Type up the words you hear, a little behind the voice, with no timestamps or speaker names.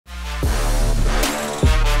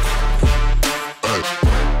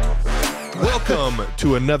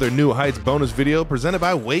to another New Heights bonus video presented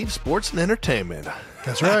by Wave Sports and Entertainment.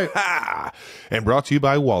 That's right. And brought to you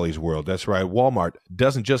by Wally's World. That's right. Walmart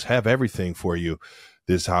doesn't just have everything for you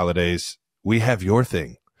this holidays. We have your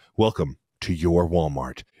thing. Welcome to your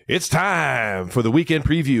Walmart. It's time for the weekend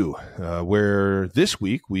preview, where this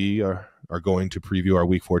week we are going to preview our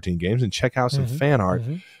Week 14 games and check out some fan art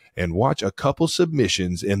and watch a couple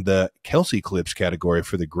submissions in the Kelce Clips category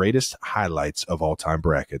for the greatest highlights of all time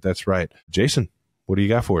bracket. That's right. Jason, what do you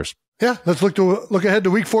got for us? Yeah, let's look ahead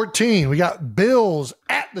to Week 14. We got Bills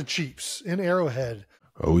at the Chiefs in Arrowhead.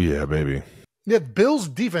 Oh yeah, baby. Yeah, Bills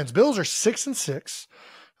defense. Bills are 6-6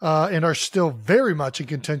 and are still very much in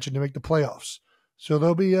contention to make the playoffs. So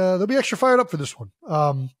they'll be extra fired up for this one.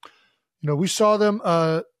 We saw them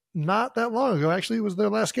not that long ago. Actually, it was their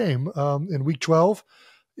last game in Week 12.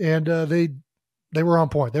 And they were on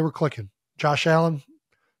point. They were clicking. Josh Allen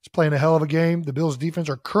is playing a hell of a game. The Bills defense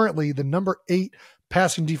are currently the number 8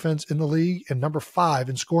 passing defense in the league and number 5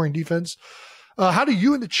 in scoring defense. How do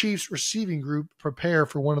you and the Chiefs receiving group prepare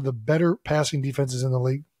for one of the better passing defenses in the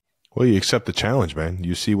league? Well, you accept the challenge, man.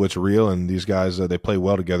 You see what's real, and these guys, they play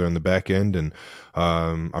well together in the back end, and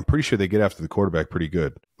I'm pretty sure they get after the quarterback pretty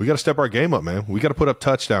good. We got to step our game up, man. We got to put up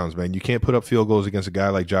touchdowns, man. You can't put up field goals against a guy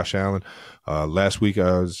like Josh Allen. Last week,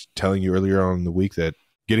 I was telling you earlier on in the week that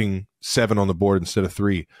getting 7 on the board instead of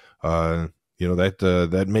 3,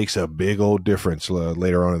 that makes a big old difference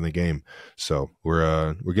later on in the game. So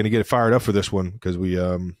we're going to get fired up for this one because we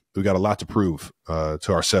got a lot to prove to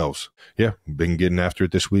ourselves. Yeah, we've been getting after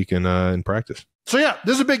it this week in practice. So, yeah,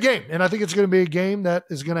 this is a big game, and I think it's going to be a game that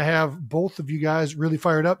is going to have both of you guys really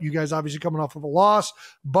fired up. You guys obviously coming off of a loss.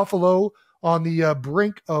 Buffalo on the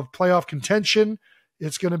brink of playoff contention.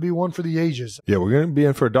 It's going to be one for the ages. Yeah, we're going to be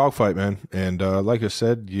in for a dogfight, man. And like I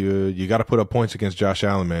said, you got to put up points against Josh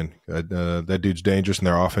Allen, man. That dude's dangerous, and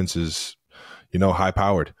their offense is,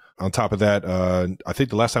 high-powered. On top of that, I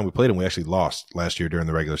think the last time we played him, we actually lost last year during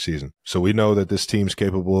the regular season. So we know that this team's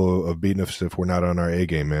capable of beating us if we're not on our A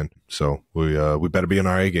game, man. So we better be on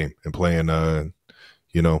our A game and playing,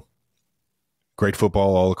 great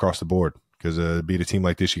football all across the board. Because to beat a team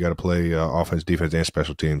like this, you got to play offense, defense, and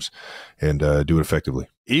special teams and do it effectively.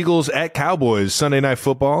 Eagles at Cowboys, Sunday Night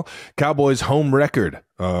Football. Cowboys home record.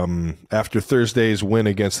 After Thursday's win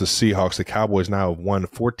against the Seahawks, the Cowboys now have won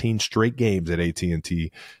 14 straight games at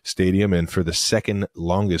AT&T Stadium, and for the second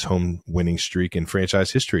longest home winning streak in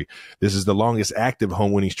franchise history. This is the longest active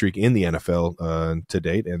home winning streak in the NFL to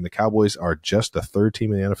date, and the Cowboys are just the 3rd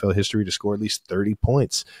team in the NFL history to score at least 30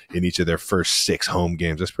 points in each of their first 6 home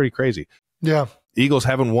games. That's pretty crazy. Yeah. Eagles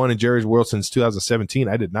haven't won in Jerry's World since 2017.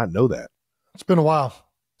 I did not know that. It's been a while.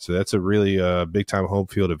 So that's a really big-time home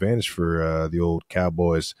field advantage for the old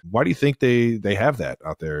Cowboys. Why do you think they have that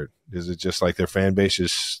out there? Is it just like their fan base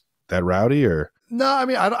is that rowdy? Or No, I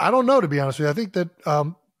mean, I don't know, to be honest with you. I think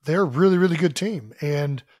that they're a really, really good team.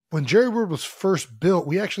 And when Jerry World was first built,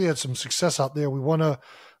 we actually had some success out there. We won a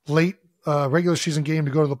late regular season game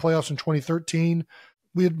to go to the playoffs in 2013.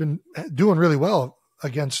 We had been doing really well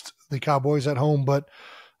against the Cowboys at home, but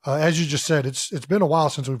as you just said, it's been a while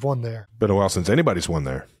since we've won there. Been a while since anybody's won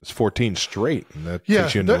there. It's 14 straight, and that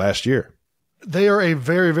takes you into last year. They are a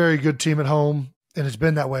very, very good team at home, and it's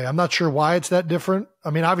been that way. I'm not sure why it's that different.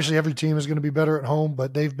 I mean, obviously every team is going to be better at home,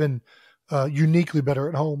 but they've been uniquely better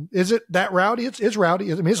at home. Is it that rowdy? It's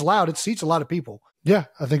rowdy. I mean, it's loud. It seats a lot of people. Yeah,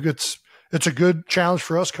 I think it's a good challenge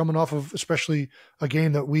for us coming off of especially a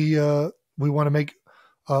game that we want to make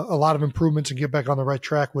a lot of improvements and get back on the right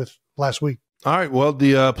track with last week. All right, well,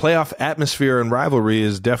 the playoff atmosphere and rivalry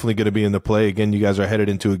is definitely going to be in the play. Again, you guys are headed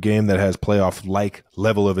into a game that has playoff-like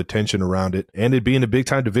level of attention around it, and it being a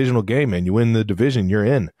big-time divisional game, man. You win the division, you're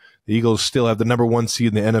in. The Eagles still have the number 1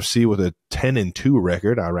 seed in the NFC with a 10-2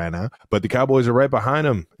 record right now, but the Cowboys are right behind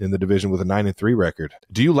them in the division with a 9-3 record.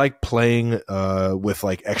 Do you like playing with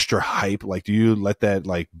like extra hype? Like, do you let that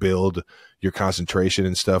like build your concentration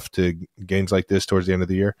and stuff to games like this towards the end of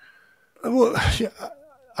the year? Well, yeah,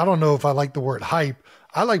 I don't know if I like the word hype.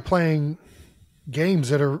 I like playing games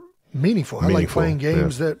that are meaningful. I like playing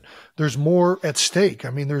games that there's more at stake.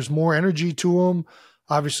 I mean, there's more energy to them.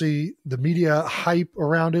 Obviously, the media hype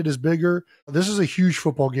around it is bigger. This is a huge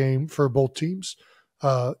football game for both teams.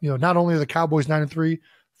 Not only are the Cowboys 9-3,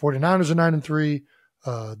 49ers are 9-3,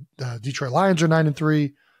 the Detroit Lions are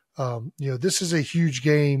 9-3. This is a huge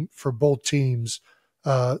game for both teams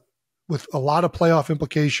with a lot of playoff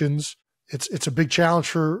implications. It's a big challenge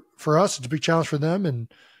for us. It's a big challenge for them,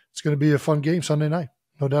 and it's going to be a fun game Sunday night.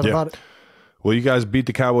 No doubt about it. Well, you guys beat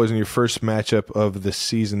the Cowboys in your first matchup of the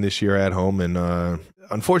season this year at home, and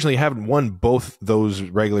unfortunately, you haven't won both those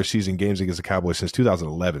regular season games against the Cowboys since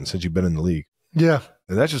 2011, since you've been in the league. Yeah.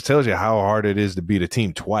 And that just tells you how hard it is to beat a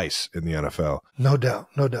team twice in the NFL. No doubt.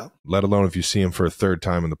 No doubt. Let alone if you see them for a third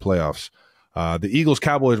time in the playoffs. The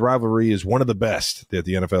Eagles-Cowboys rivalry is one of the best that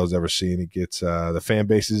the NFL has ever seen. It gets the fan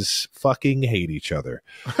bases fucking hate each other.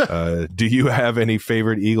 Do you have any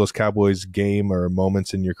favorite Eagles-Cowboys game or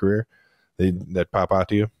moments in your career that pop out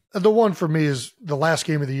to you? The one for me is the last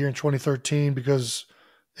game of the year in 2013 because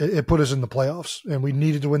it put us in the playoffs, and we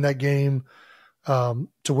needed to win that game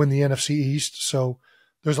to win the NFC East. So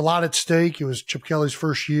there's a lot at stake. It was Chip Kelly's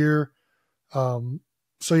first year. So,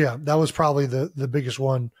 yeah, that was probably the biggest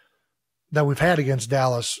one that we've had against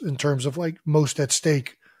Dallas in terms of like most at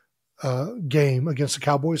stake game against the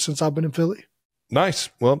Cowboys since I've been in Philly. Nice.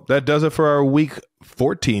 Well, that does it for our Week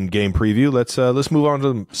 14 game preview. Let's move on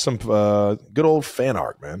to some good old fan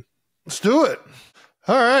art, man. Let's do it.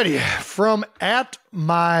 All righty. From at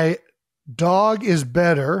my dog is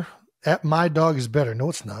better. At my dog is better. No,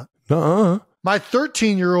 it's not. Uh-uh. My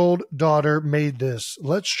 13-year-old daughter made this.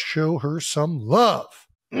 Let's show her some love.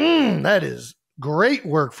 That is great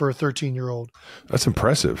work for a 13-year-old. That's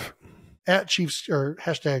impressive. At Chiefs or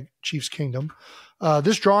hashtag Chiefs Kingdom.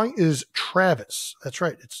 This drawing is Travis. That's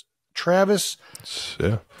right. It's Travis.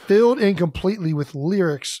 Yeah. Filled in completely with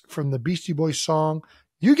lyrics from the Beastie Boys song,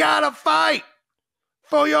 "You Gotta Fight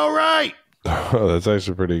for Your Right." Oh, that's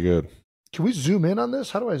actually pretty good. Can we zoom in on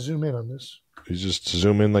this? How do I zoom in on this? You just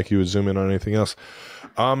zoom in like you would zoom in on anything else.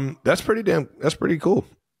 That's pretty cool.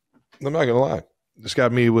 I'm not gonna lie. This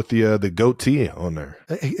got me with the goatee on there.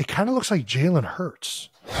 It kind of looks like Jalen Hurts.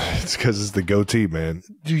 It's because it's the goatee, man.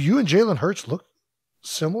 Do you and Jalen Hurts look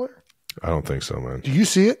similar? I don't think so, man. Do you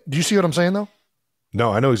see it? Do you see what I'm saying, though?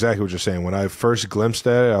 No, I know exactly what you're saying. When I first glimpsed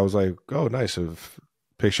at it, I was like, oh, nice. A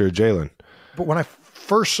picture of Jalen. But when I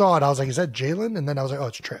first saw it, I was like, is that Jalen? And then I was like, oh,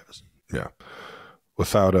 it's Travis. Yeah.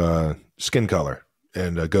 Without skin color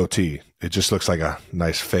and a goatee, it just looks like a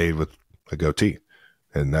nice fade with a goatee.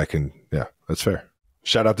 And that's fair.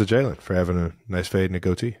 Shout out to Jalen for having a nice fade and a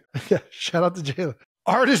goatee. Yeah, shout out to Jalen.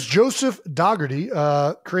 Artist Joseph Dougherty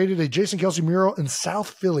created a Jason Kelce mural in South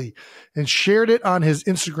Philly and shared it on his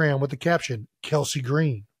Instagram with the caption, "Kelce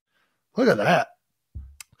Green." Look at that.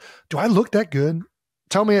 Do I look that good?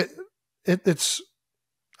 Tell me it's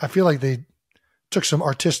I feel like they took some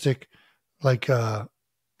artistic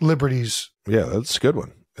liberties. Yeah, that's a good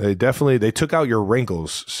one. They took out your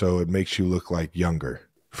wrinkles, so it makes you look like younger,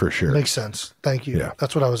 for sure. Makes sense. Thank you. Yeah.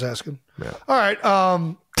 That's what I was asking. Yeah. All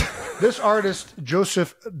right. This artist,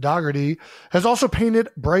 Joseph Dougherty, has also painted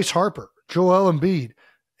Bryce Harper, Joel Embiid,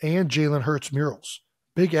 and Jalen Hurts murals.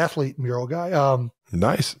 Big athlete mural guy.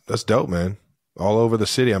 Nice. That's dope, man. All over the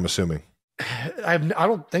city, I'm assuming. I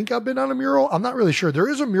don't think I've been on a mural. I'm not really sure. There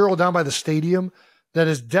is a mural down by the stadium that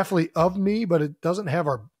is definitely of me, but it doesn't have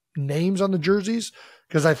our names on the jerseys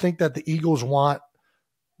because I think that the Eagles want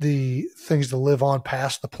the things to live on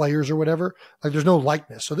past the players or whatever. Like there's no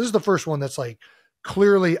likeness. So this is the first one that's like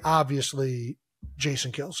clearly, obviously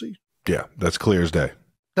Jason Kelce. Yeah, that's clear as day.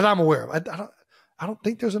 That I'm aware of. I don't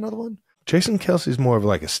think there's another one. Jason Kelce's more of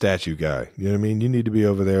like a statue guy. You know what I mean? You need to be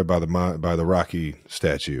over there by the Rocky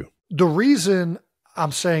statue. The reason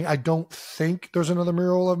I'm saying I don't think there's another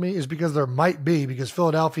mural of me is because there might be, because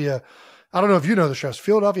Philadelphia, I don't know if you know this, Strauss,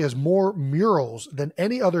 Philadelphia has more murals than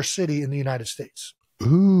any other city in the United States.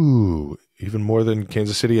 Ooh, even more than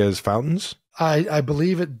Kansas City has fountains? I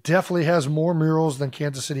believe it definitely has more murals than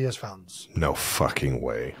Kansas City has fountains. No fucking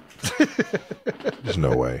way. There's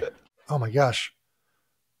no way. Oh my gosh.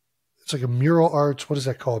 It's like a mural arts. What is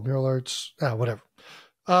that called? Mural arts? Whatever.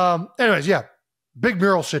 Anyways, yeah. Big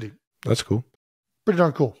mural city. That's cool. Pretty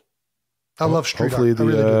darn cool. I love street hopefully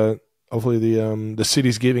art. Hopefully the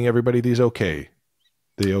city's giving everybody the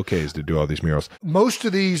okays to do all these murals. Most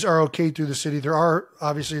of these are okay through the city. There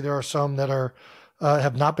are some that are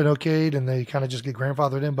have not been okayed and they kind of just get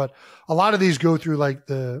grandfathered in. But a lot of these go through like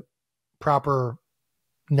the proper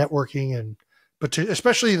networking but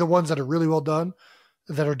especially the ones that are really well done,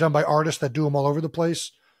 that are done by artists that do them all over the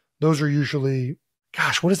place. Those are usually,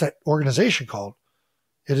 gosh, what is that organization called?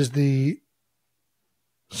 It is the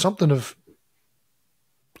something of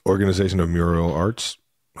Organization of Mural Arts.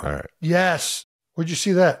 All right. Yes. Where'd you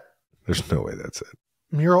see that? There's no way that's it.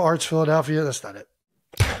 Mural Arts Philadelphia. That's not it.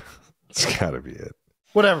 It's got to be it.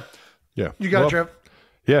 Whatever. Yeah. You got it, Trev.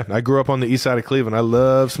 Yeah. I grew up on the east side of Cleveland. I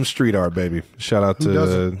love some street art, baby. Shout out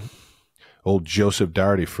to old Joseph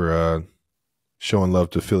Dougherty for showing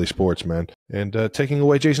love to Philly sports, man. and taking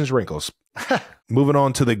away Jason's wrinkles. Moving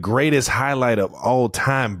on to the greatest highlight of all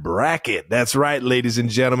time bracket. That's right, ladies and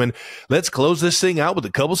gentlemen. Let's close this thing out with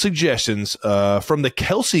a couple suggestions from the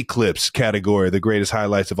Kelce clips category, the greatest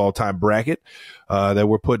highlights of all time bracket that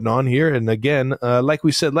we're putting on here. And again, like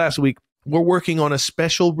we said last week, we're working on a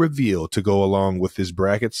special reveal to go along with this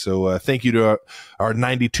bracket. So thank you to our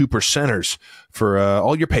 92 percenters for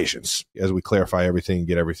all your patience as we clarify everything and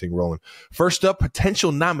get everything rolling. First up,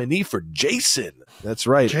 potential nominee for Jason. That's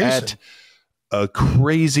right. Jason. At a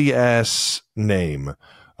crazy ass name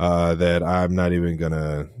that I'm not even going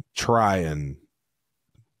to try and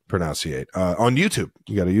pronunciate. On YouTube.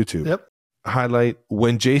 You got a YouTube. Yep. Highlight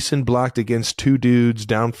when Jason blocked against two dudes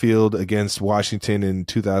downfield against Washington in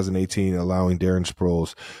 2018, allowing Darren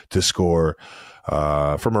Sproles to score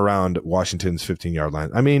from around Washington's 15-yard line.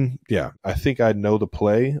 I mean, yeah, I think I know the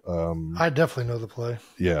play. I definitely know the play.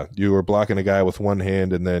 Yeah, you were blocking a guy with one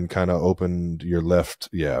hand and then kind of opened your left.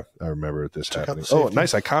 Yeah, I remember this happening. Oh,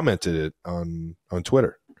 nice. I commented it on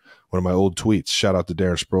Twitter. One of my old tweets. Shout out to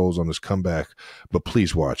Darren Sproles on his comeback. But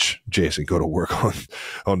please watch Jason go to work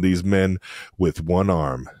on these men with one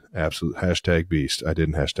arm. Absolute hashtag beast. I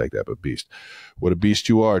didn't hashtag that, but beast. What a beast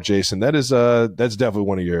you are, Jason. That's definitely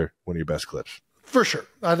one of your best clips. For sure.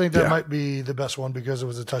 I think that might be the best one because it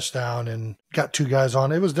was a touchdown and got two guys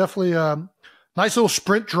on. It was definitely a nice little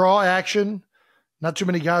sprint draw action. Not too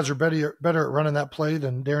many guys are better at running that play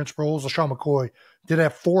than Darren Sproles. LaShawn McCoy did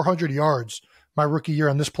have 400 yards my rookie year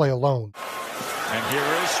on this play alone. And here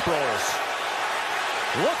is Sproles.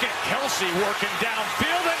 Look at Kelce working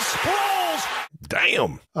downfield and Sproles.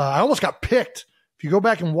 Damn. I almost got picked. If you go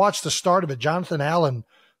back and watch the start of it, Jonathan Allen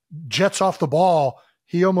jets off the ball.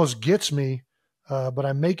 He almost gets me, but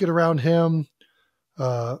I make it around him.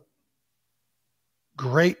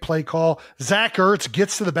 Great play call. Zach Ertz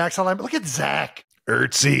gets to the backside line. But look at Zach.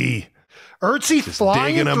 Ertzy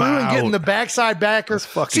flying through and getting the backside backer. Let's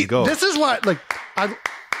fucking go. This is why,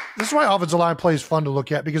 this is why offensive line play is fun to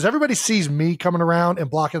look at because everybody sees me coming around and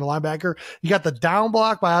blocking the linebacker. You got the down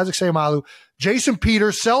block by Isaac Seumalo. Jason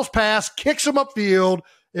Peters sells pass, kicks him upfield.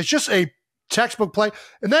 It's just a textbook play.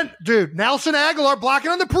 And then, dude, Nelson Aguilar blocking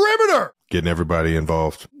on the perimeter. Getting everybody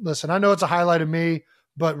involved. Listen, I know it's a highlight of me,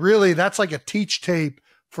 but really that's like a teach tape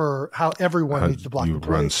for how everyone needs to block the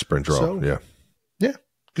play. Run sprint draw. So, yeah.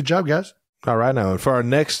 Good job, guys. All right, now, and for our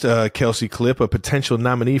next Kelce clip, a potential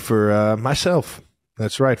nominee for myself.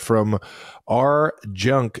 That's right, from R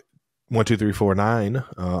Junk 12349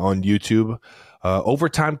 on YouTube.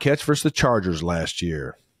 Overtime catch versus the Chargers last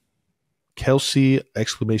year. Kelce !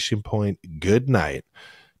 Good night,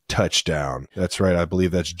 touchdown. That's right. I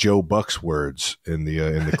believe that's Joe Buck's words in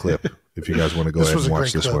the clip. If you guys want to go ahead and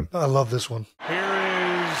watch this one, I love this one. Here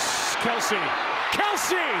is Kelce.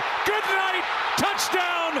 Kelce, good night,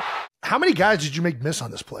 touchdown. How many guys did you make miss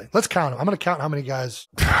on this play? Let's count them. I'm going to count how many guys.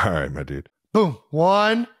 All right, my dude. Boom.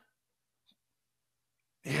 1.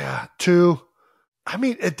 Yeah. 2. I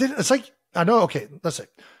mean, it didn't. It's like, I know. Okay. Let's say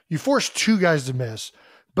you forced 2 guys to miss,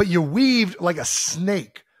 but you weaved like a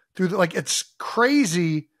snake through it's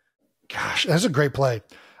crazy. Gosh, that's a great play.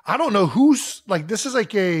 I don't know who's this is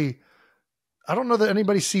I don't know that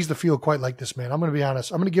anybody sees the field quite like this, man. I'm going to be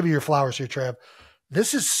honest. I'm going to give you your flowers here, Trav.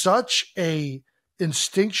 This is such a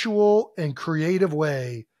instinctual and creative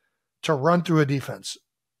way to run through a defense.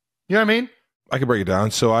 You know what I mean? I can break it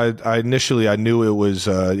down. So I initially knew it was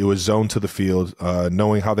zone to the field.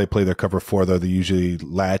 Knowing how they play their cover 4, though, they usually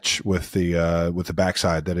latch with the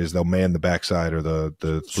backside. That is, they'll man the backside or the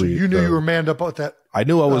 3. So you knew you were manned up with that. I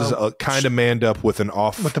knew I was kind of manned up with an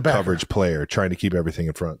off coverage player, trying to keep everything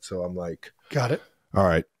in front. So I'm like, got it. All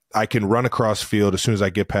right, I can run across field as soon as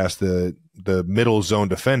I get past the middle zone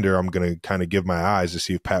defender. I'm going to kind of give my eyes to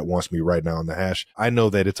see if Pat wants me right now on the hash. I know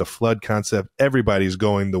that it's a flood concept. Everybody's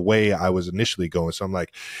going the way I was initially going. So I'm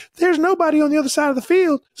like, there's nobody on the other side of the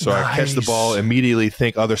field. So I catch the ball, immediately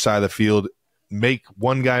think other side of the field, make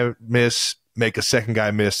one guy miss, make a second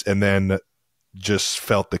guy miss, and then just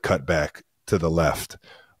felt the cutback to the left.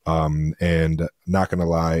 And not going to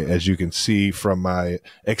lie, as you can see from my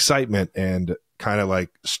excitement and kind of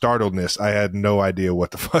startledness, I had no idea what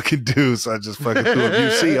to fucking do, so I just fucking threw a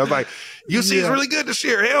UC. I was like, UC is really good this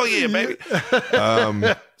year. Hell yeah, baby.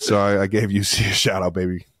 So I gave UC a shout out,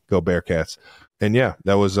 baby. Go Bearcats. And yeah,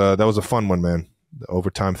 that was a fun one, man. The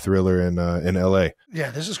overtime thriller in LA. Yeah,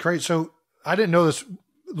 this is great. So I didn't know this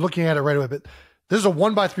looking at it right away, but this is a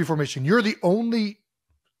 1-by-3 formation. You're the only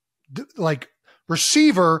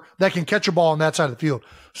receiver that can catch a ball on that side of the field.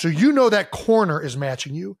 So you know that corner is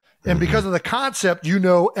matching you. And because of the concept, you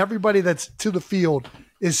know everybody that's to the field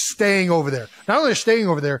is staying over there. Not only are they staying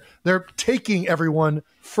over there, they're taking everyone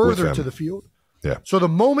further to the field. Yeah. So the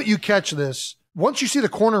moment you catch this, once you see the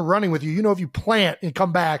corner running with you, you know if you plant and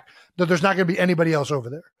come back, that there's not going to be anybody else over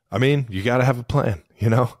there. I mean, you got to have a plan, you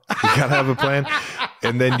know? You got to have a plan.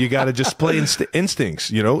 And then you got to just play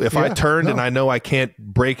instincts, you know? If I turned and I know I can't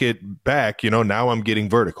break it back, you know, now I'm getting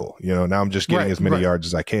vertical. You know, now I'm just getting as many yards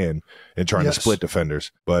as I can and trying to split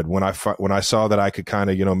defenders. But when I saw that I could kind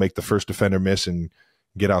of, you know, make the first defender miss and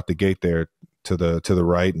get out the gate there to the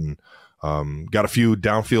right, and got a few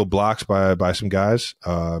downfield blocks by some guys.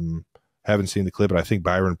 Haven't seen the clip, but I think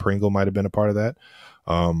Byron Pringle might have been a part of that.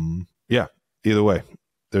 Yeah, either way,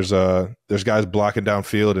 there's guys blocking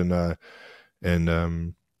downfield,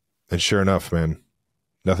 and sure enough, man,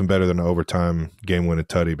 nothing better than an overtime game-winning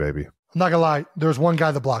tutty, baby. I'm not gonna lie, there was one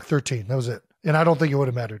guy that blocked 13. That was it, and I don't think it would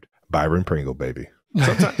have mattered. Byron Pringle, baby.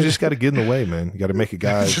 Sometimes you just got to get in the way, man. You got to make a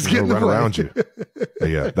guy run around you. But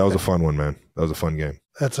yeah, that was a fun one, man. That was a fun game.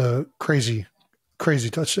 That's a crazy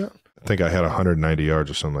touchdown. I think I had 190 yards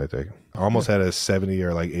or something like that. I almost had a 70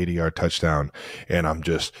 or like 80-yard touchdown, and I'm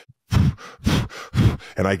just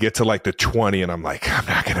and I get to like the 20, and I'm like, I'm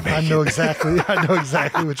not going to make it. I know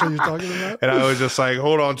exactly which one you're talking about. And I was just like,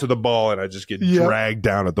 hold on to the ball, and I just get dragged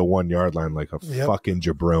down at the 1 yard line like a fucking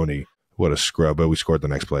jabroni. What a scrub. But we scored the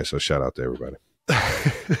next play, so shout out to everybody.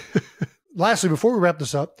 Lastly, before we wrap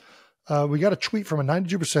this up, we got a tweet from a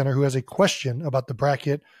 92%er who has a question about the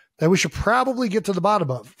bracket that we should probably get to the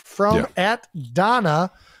bottom of. From at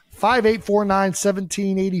Donna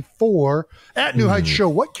 58491784 at New Heights Show.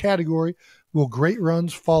 What category will great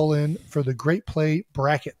runs fall in for the great play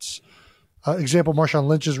brackets? Example, Marshawn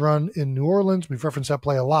Lynch's run in New Orleans. We've referenced that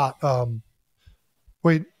play a lot.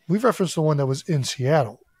 We've referenced the one that was in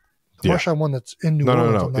Seattle. The Marshawn one that's in New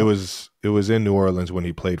Orleans. No. It was in New Orleans when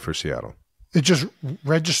he played for Seattle. It just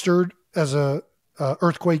registered as a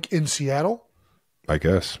earthquake in Seattle, I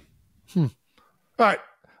guess. All right.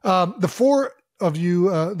 The four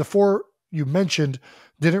you mentioned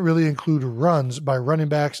didn't really include runs by running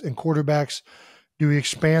backs and quarterbacks. Do we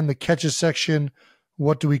expand the catches section?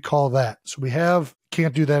 What do we call that? So we have,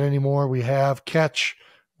 can't do that anymore. We have catch.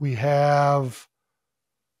 We have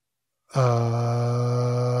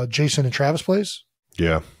Jason and Travis plays.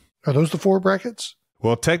 Yeah. Are those the four brackets?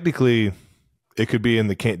 Well, technically, it could be in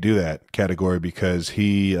the can't do that category because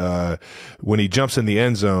he, when he jumps in the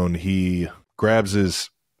end zone, he grabs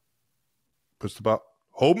puts the ball,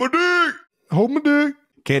 hold my dick.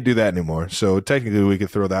 Can't do that anymore. So technically, we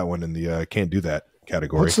could throw that one in the can't do that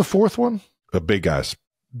category. What's the fourth one? Big guys.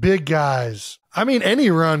 Big guys. I mean,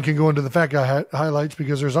 any run can go into the fat guy highlights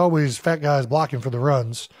because there's always fat guys blocking for the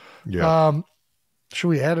runs. Yeah. Should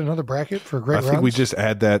we add another bracket for great runs? I think we just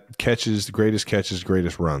add that greatest catches,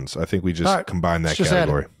 greatest runs. I think we just combine that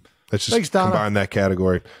category. Let's just combine that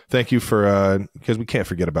category. Thank you for, because we can't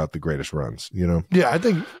forget about the greatest runs, you know? Yeah,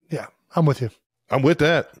 I'm with you. I'm with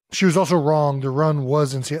that. She was also wrong. The run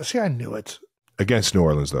was in Seattle. See, I knew it. Against New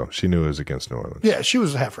Orleans, though. She knew it was against New Orleans. Yeah, she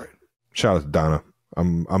was half right. Shout out to Donna.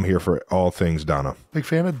 I'm here for all things Donna. Big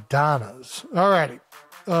fan of Donna's. All righty.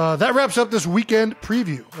 That wraps up this weekend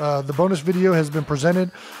preview. The bonus video has been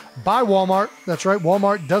presented by Walmart. That's right.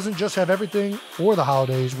 Walmart doesn't just have everything for the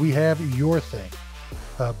holidays. We have your thing.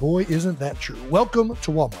 Boy, isn't that true. Welcome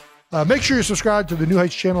to Walmart. Make sure you subscribe to the New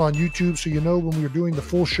Heights channel on YouTube so you know when we are doing the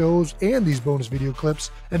full shows and these bonus video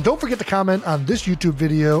clips. And don't forget to comment on this YouTube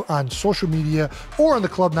video on social media or on the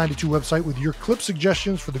Club 92 website with your clip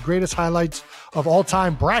suggestions for the greatest highlights of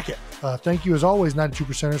all-time bracket. Thank you, as always,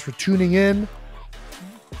 92%ers, for tuning in.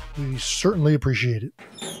 We certainly appreciate it.